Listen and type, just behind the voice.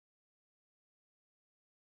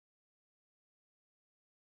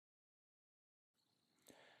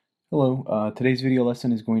Hello, today's video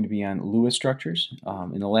lesson is going to be on Lewis structures.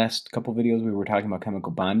 In the last couple videos we were talking about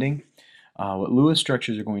chemical bonding. What Lewis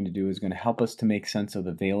structures are going to do is going to help us to make sense of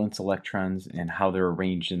the valence electrons and how they're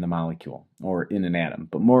arranged in the molecule, or in an atom,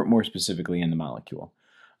 but more specifically in the molecule.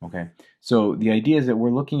 Okay, so the idea is that we're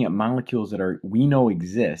looking at molecules that we know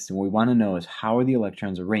exist, and what we want to know is how are the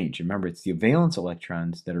electrons arranged. Remember, it's the valence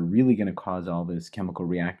electrons that are really going to cause all this chemical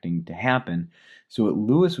reacting to happen. So what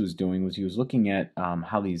Lewis was doing was he was looking at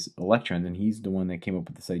how these electrons, and he's the one that came up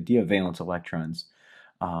with this idea of valence electrons.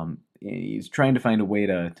 He's trying to find a way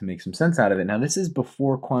to make some sense out of it. Now, this is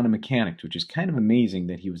before quantum mechanics, which is kind of amazing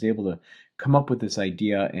that he was able to come up with this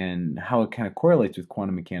idea, and how it kind of correlates with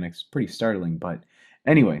quantum mechanics. Pretty startling, but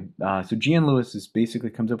anyway, so G.N. Lewis basically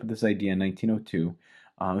comes up with this idea in 1902.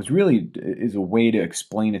 It was really is a way to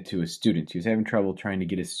explain it to his students. He was having trouble trying to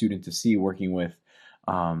get his students to see, working with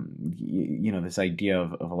this idea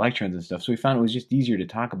of electrons and stuff. So we found it was just easier to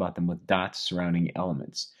talk about them with dots surrounding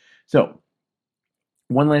elements. So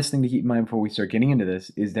one last thing to keep in mind before we start getting into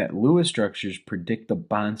this is that Lewis structures predict the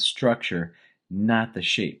bond structure, not the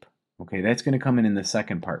shape. Okay, that's going to come in the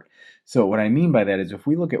second part. So what I mean by that is if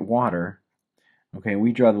we look at water, okay,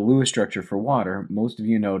 we draw the Lewis structure for water. Most of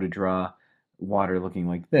you know to draw water looking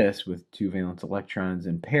like this, with two valence electrons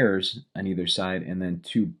in pairs on either side, and then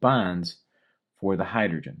two bonds for the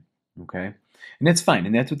hydrogen. Okay, and that's fine,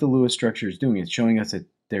 and that's what the Lewis structure is doing. It's showing us that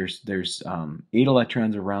there's 8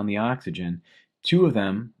 electrons around the oxygen. 2 of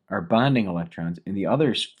them are bonding electrons, and the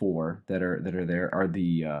others 4 that are there are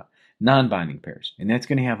the non-bonding pairs, and that's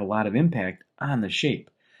going to have a lot of impact on the shape.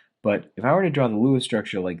 But if I were to draw the Lewis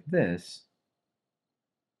structure like this,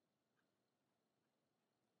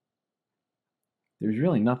 there's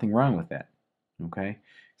really nothing wrong with that, okay?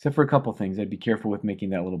 Except for a couple things. I'd be careful with making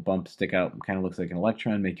that little bump stick out. Kind of looks like an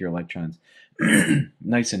electron. Make your electrons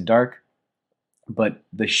nice and dark. But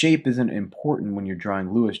the shape isn't important when you're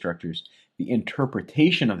drawing Lewis structures. The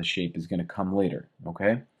interpretation of the shape is going to come later,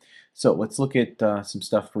 okay? So let's look at some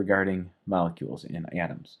stuff regarding molecules and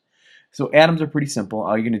atoms. So atoms are pretty simple.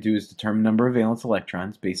 All you're going to do is determine the number of valence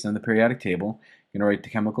electrons based on the periodic table. You're going to write the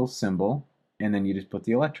chemical symbol, and then you just put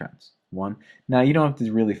the electrons. 1. Now, you don't have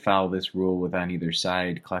to really follow this rule with on either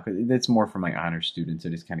side. That's more for my honor students. I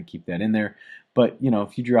just kind of keep that in there. But,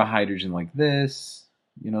 if you draw hydrogen like this,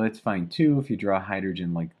 that's fine too. If you draw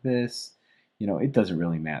hydrogen like this, it doesn't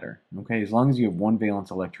really matter. Okay, as long as you have 1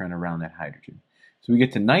 valence electron around that hydrogen. So we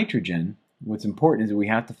get to nitrogen. What's important is that we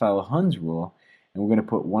have to follow Hund's rule, and we're going to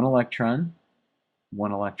put 1 electron,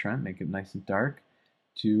 make it nice and dark,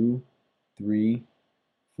 2, 3,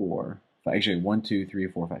 4, 5. Actually, 1, 2, 3,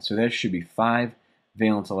 4, 5. So that should be 5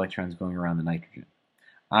 valence electrons going around the nitrogen.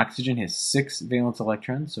 Oxygen has 6 valence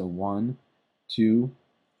electrons, so 1, 2,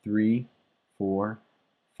 3, 4,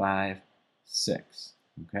 5, 6.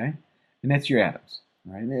 Okay, and that's your atoms.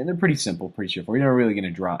 All right, they're pretty simple, pretty straightforward. You're not really going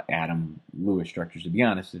to draw atom Lewis structures, to be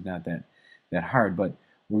honest. It's not that hard, but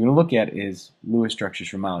what we're going to look at is Lewis structures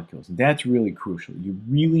for molecules. And that's really crucial. You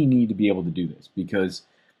really need to be able to do this, because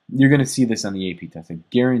you're going to see this on the AP test. I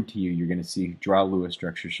guarantee you're going to see draw Lewis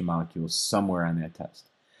structures for molecules somewhere on that test.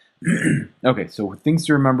 Okay, so things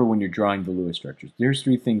to remember when you're drawing the Lewis structures. There's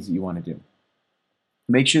 3 things that you want to do.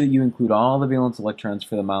 Make sure that you include all the valence electrons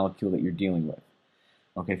for the molecule that you're dealing with.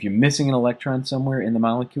 Okay, if you're missing an electron somewhere in the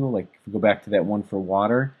molecule, like if we go back to that one for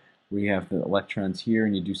water, where you have the electrons here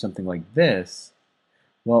and you do something like this,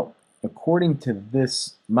 well, according to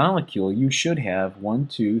this molecule, you should have 1,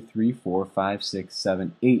 2, 3, 4, 5, 6,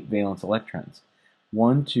 7, 8 valence electrons.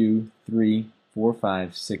 1, 2, 3, 4,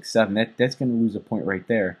 5, 6, 7. That's going to lose a point right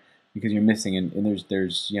there, because you're missing, and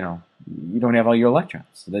there's you don't have all your electrons.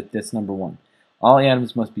 So that's number 1. All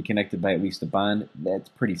atoms must be connected by at least a bond. That's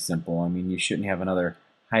pretty simple. I mean, you shouldn't have another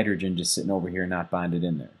hydrogen just sitting over here not bonded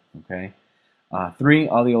in there. Okay. 3,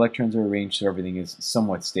 all the electrons are arranged so everything is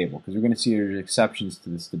somewhat stable, because we're going to see there's exceptions to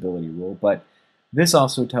the stability rule. But this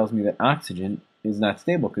also tells me that oxygen is not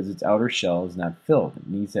stable because its outer shell is not filled. It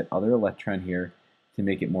needs that other electron here to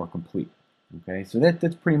make it more complete. Okay, so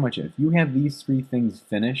that's pretty much it. If you have these 3 things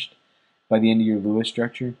finished by the end of your Lewis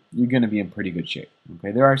structure, you're going to be in pretty good shape.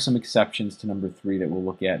 Okay, there are some exceptions to number 3 that we'll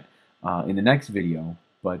look at in the next video,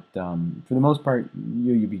 but for the most part,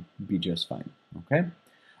 you'll be just fine. Okay,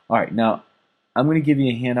 all right. Now, I'm going to give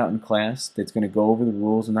you a handout in class that's going to go over the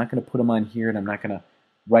rules. I'm not going to put them on here, and I'm not going to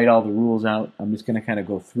write all the rules out. I'm just going to kind of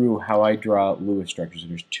go through how I draw Lewis structures.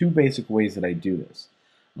 And there's 2 basic ways that I do this.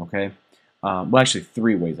 Okay, well, actually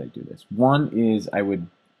 3 ways I do this. One is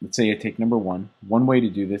let's say I take number 1. One way to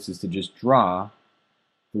do this is to just draw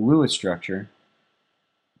the Lewis structure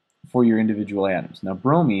for your individual atoms. Now,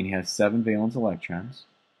 bromine has 7 valence electrons.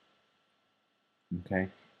 Okay,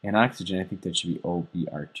 And oxygen, I think that should be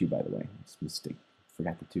OBR2, by the way. It's a mistake.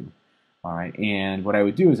 Forgot the 2. All right, and what I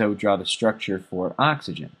would do is I would draw the structure for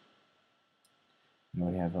oxygen. I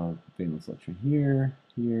would have a valence electron here,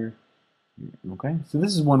 here, here. Okay, so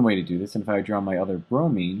this is one way to do this. And if I draw my other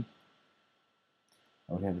bromine,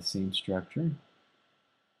 I would have the same structure.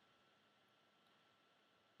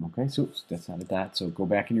 Okay, so oops, that's not a dot. So go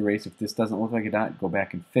back and erase. If this doesn't look like a dot, go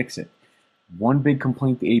back and fix it. One big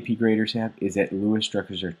complaint the AP graders have is that Lewis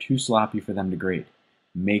structures are too sloppy for them to grade.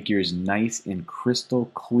 Make yours nice and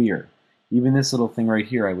crystal clear. Even this little thing right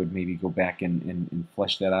here, I would maybe go back and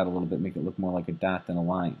flesh that out a little bit, make it look more like a dot than a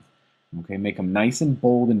line. Okay, make them nice and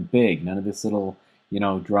bold and big. None of this little,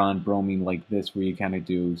 drawn bromine like this where you kind of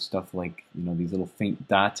do stuff like, these little faint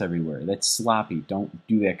dots everywhere. That's sloppy. Don't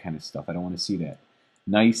do that kind of stuff. I don't want to see that.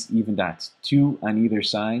 Nice, even dots. 2 on either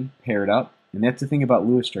side, paired up. And that's the thing about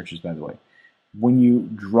Lewis structures, by the way. When you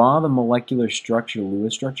draw the molecular structure,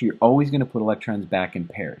 Lewis structure, you're always going to put electrons back in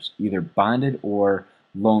pairs, either bonded or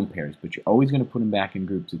lone pairs, but you're always going to put them back in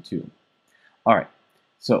groups of 2. All right,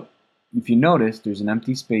 so if you notice, there's an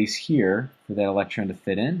empty space here for that electron to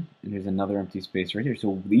fit in, and there's another empty space right here.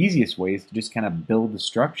 So the easiest way is to just kind of build the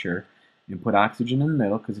structure and put oxygen in the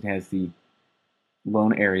middle because it has the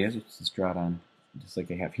lone areas. Let's just draw it on just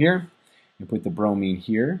like I have here, and put the bromine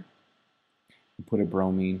here, and put a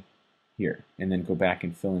bromine here, and then go back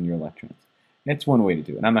and fill in your electrons. That's one way to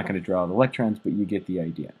do it. I'm not going to draw the electrons, but you get the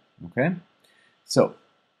idea. Okay? So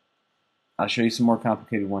I'll show you some more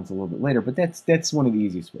complicated ones a little bit later, but that's one of the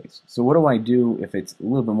easiest ways. So what do I do if it's a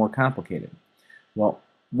little bit more complicated? Well,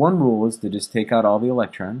 one rule is to just take out all the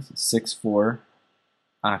electrons, 6 for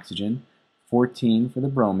oxygen, 14 for the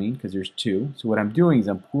bromine, because there's 2. So what I'm doing is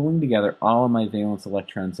I'm pooling together all of my valence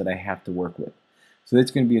electrons that I have to work with. So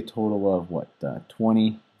that's going to be a total of, what,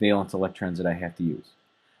 20 valence electrons that I have to use.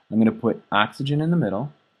 I'm going to put oxygen in the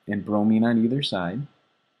middle and bromine on either side.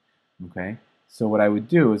 Okay, so what I would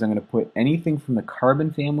do is I'm going to put anything from the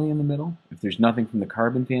carbon family in the middle. If there's nothing from the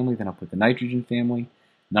carbon family, then I'll put the nitrogen family.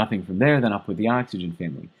 Nothing from there, then I'll put the oxygen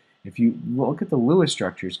family. If you look at the Lewis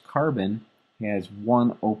structures, carbon has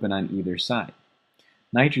 1 open on either side.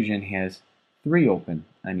 Nitrogen has 3 open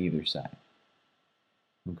on either side.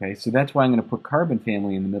 Okay, so that's why I'm going to put carbon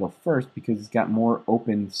family in the middle first, because it's got more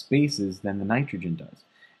open spaces than the nitrogen does.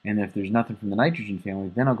 And if there's nothing from the nitrogen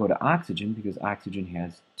family, then I'll go to oxygen, because oxygen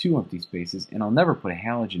has 2 empty spaces, and I'll never put a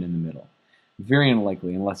halogen in the middle. Very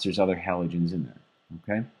unlikely, unless there's other halogens in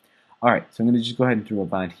there. Okay? Alright, so I'm going to just go ahead and throw a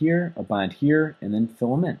bond here, and then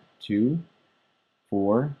fill them in. 2,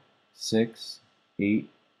 4, 6, 8,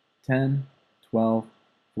 10, 12,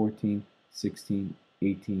 14, 16,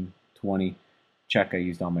 18, 20. Check, I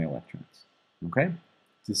used all my electrons. Okay?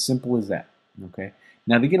 It's as simple as that. Okay?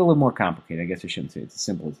 Now, they get a little more complicated. I guess I shouldn't say it's as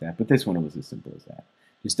simple as that, but this one was as simple as that.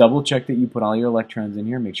 Just double check that you put all your electrons in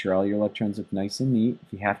here. Make sure all your electrons look nice and neat.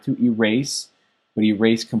 If you have to, erase, but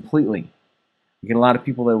erase completely. You get a lot of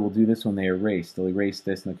people that will do this when they erase. They'll erase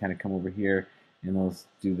this, and they'll kind of come over here, and they'll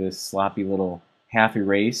do this sloppy little half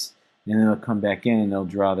erase, and then they'll come back in, and they'll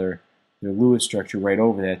draw their Lewis structure right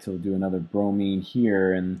over that, so they'll do another bromine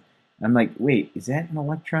here, and I'm like, wait, is that an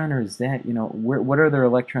electron, or is that, what are their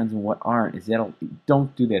electrons and what aren't?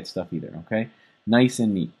 Don't do that stuff either, okay? Nice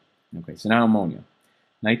and neat. Okay, so now ammonia.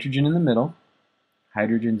 Nitrogen in the middle,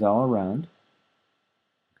 hydrogens all around.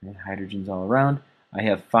 Okay, hydrogens all around. I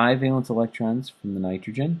have 5 valence electrons from the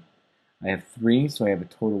nitrogen. I have 3, so I have a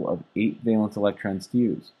total of 8 valence electrons to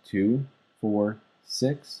use. 2, 4,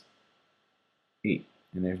 6, 8.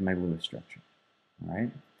 And there's my Lewis structure. All right.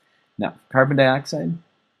 Now, carbon dioxide.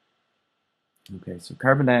 Okay, so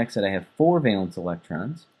carbon dioxide, I have 4 valence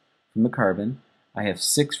electrons from the carbon. I have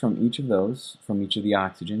 6 from each of those, from each of the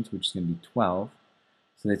oxygens, which is going to be 12.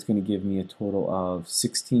 So that's going to give me a total of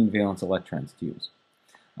 16 valence electrons to use.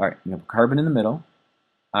 All right, I'm going to put carbon in the middle,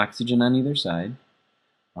 oxygen on either side.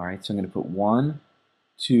 All right, so I'm going to put 1,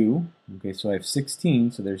 2. Okay, so I have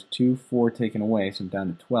 16, so there's 2, 4 taken away, so I'm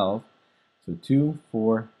down to 12. So 2,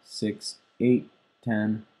 4, 6, 8,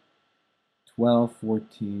 10, 12,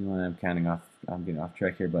 14. Well, I'm counting off. I'm getting off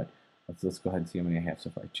track here, but let's go ahead and see how many I have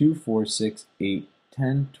so far. 2, 4, 6, 8,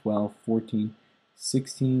 10, 12, 14,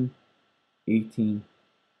 16, 18,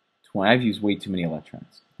 20. I've used way too many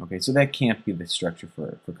electrons. Okay, so that can't be the structure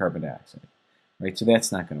for carbon dioxide. Right, so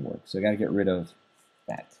that's not going to work. So I got to get rid of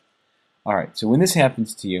that. All right, so when this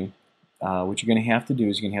happens to you, what you're going to have to do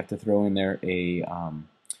is you're going to have to throw in there a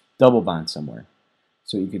double bond somewhere.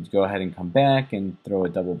 So you could go ahead and come back and throw a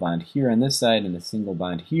double bond here on this side and a single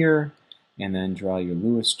bond here, and then draw your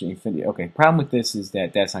Lewis infinity. Okay, problem with this is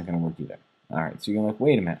that that's not going to work either. All right, so you're like,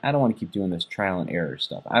 wait a minute, I don't want to keep doing this trial and error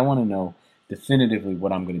stuff. I want to know definitively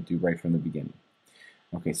what I'm going to do right from the beginning.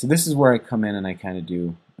 Okay, so this is where I come in and I kind of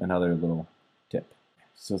do another little tip.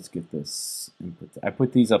 So let's get this input. I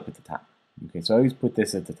put these up at the top. Okay, so I always put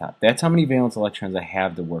this at the top. That's how many valence electrons I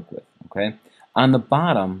have to work with. Okay, on the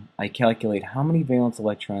bottom, I calculate how many valence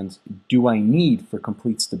electrons do I need for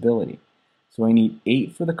complete stability. So I need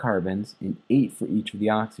 8 for the carbons and 8 for each of the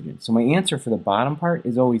oxygens. So my answer for the bottom part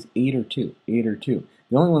is always 8 or 2. 8 or 2.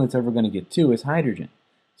 The only one that's ever going to get 2 is hydrogen.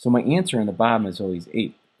 So my answer in the bottom is always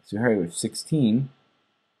 8. So here I have 16.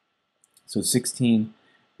 So 16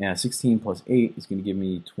 plus 8 is going to give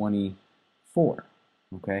me 24.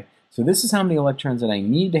 Okay, so this is how many electrons that I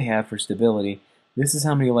need to have for stability. This is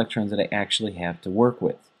how many electrons that I actually have to work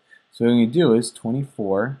with. So what I'm going to do is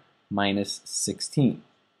 24 minus 16.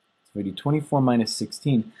 So if I do 24 minus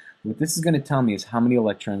 16, what this is going to tell me is how many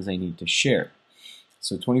electrons I need to share.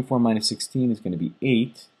 So 24 minus 16 is going to be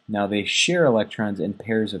 8. Now they share electrons in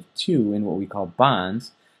pairs of 2 in what we call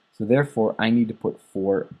bonds. So therefore, I need to put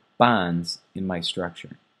 4 bonds in my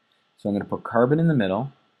structure. So I'm going to put carbon in the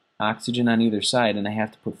middle, oxygen on either side, and I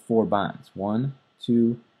have to put 4 bonds. 1,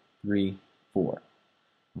 2, 3, 4.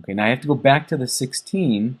 Okay, now I have to go back to the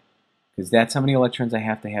 16 because that's how many electrons I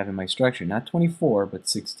have to have in my structure. Not 24, but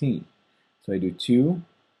 16. So I do 2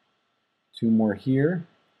 more here,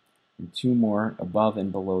 and 2 more above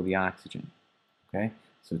and below the oxygen. Okay,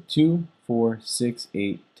 so 2, 4, 6,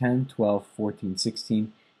 8, 10, 12, 14,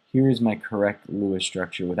 16. Here is my correct Lewis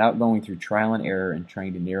structure without going through trial and error and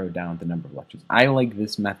trying to narrow down the number of electrons. I like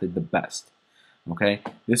this method the best. Okay,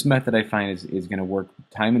 this method I find is going to work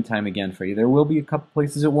time and time again for you. There will be a couple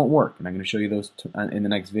places it won't work, and I'm going to show you those in the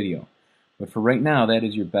next video. But for right now, that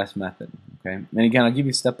is your best method. Okay, and again, I'll give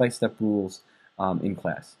you step-by-step rules in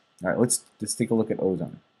class. All right, let's take a look at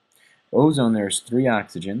ozone. Ozone, there's 3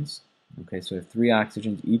 oxygens. Okay, so 3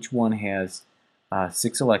 oxygens. Each one has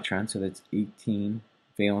 6 electrons, so that's 18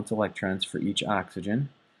 valence electrons for each oxygen.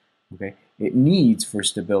 Okay, it needs for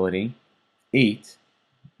stability 8,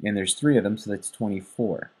 and there's 3 of them, so that's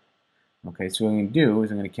 24. Okay, so what I'm going to do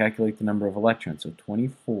is I'm going to calculate the number of electrons. So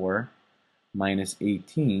 24 minus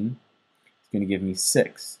 18 is going to give me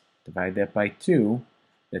 6. Divide that by 2,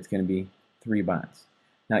 that's going to be 3 bonds.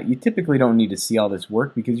 Now, you typically don't need to see all this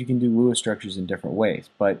work because you can do Lewis structures in different ways.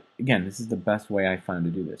 But again, this is the best way I found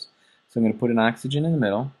to do this. So I'm going to put an oxygen in the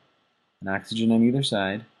middle, an oxygen on either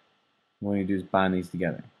side. What I'm going to do is bond these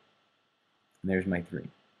together. And there's my 3.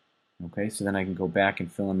 Okay, so then I can go back and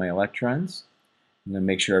fill in my electrons. I'm going to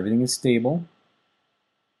make sure everything is stable.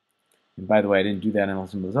 And by the way, I didn't do that on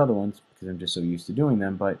some of those other ones because I'm just so used to doing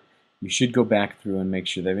them, but you should go back through and make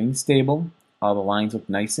sure that everything's stable, all the lines look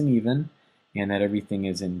nice and even, and that everything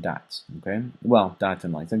is in dots. Okay, well, dots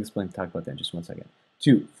and lines. I'm going to talk about that in just one second.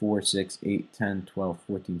 2, 4, 6, 8, 10, 12,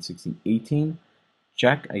 14, 16, 18.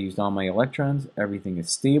 Check. I used all my electrons. Everything is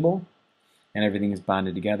stable, and everything is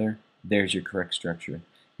bonded together. There's your correct structure.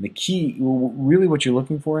 The key, really what you're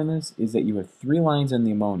looking for in this is that you have 3 lines in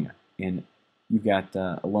the ammonia, and you've got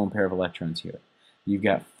a lone pair of electrons here. You've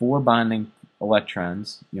got 4 bonding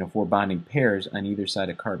electrons, 4 bonding pairs on either side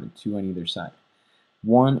of carbon, 2 on either side.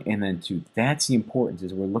 1 and then 2. That's the importance,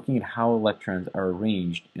 is we're looking at how electrons are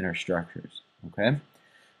arranged in our structures. Okay?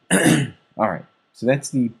 All right, so that's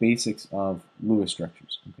the basics of Lewis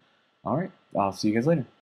structures. Okay. All right, I'll see you guys later.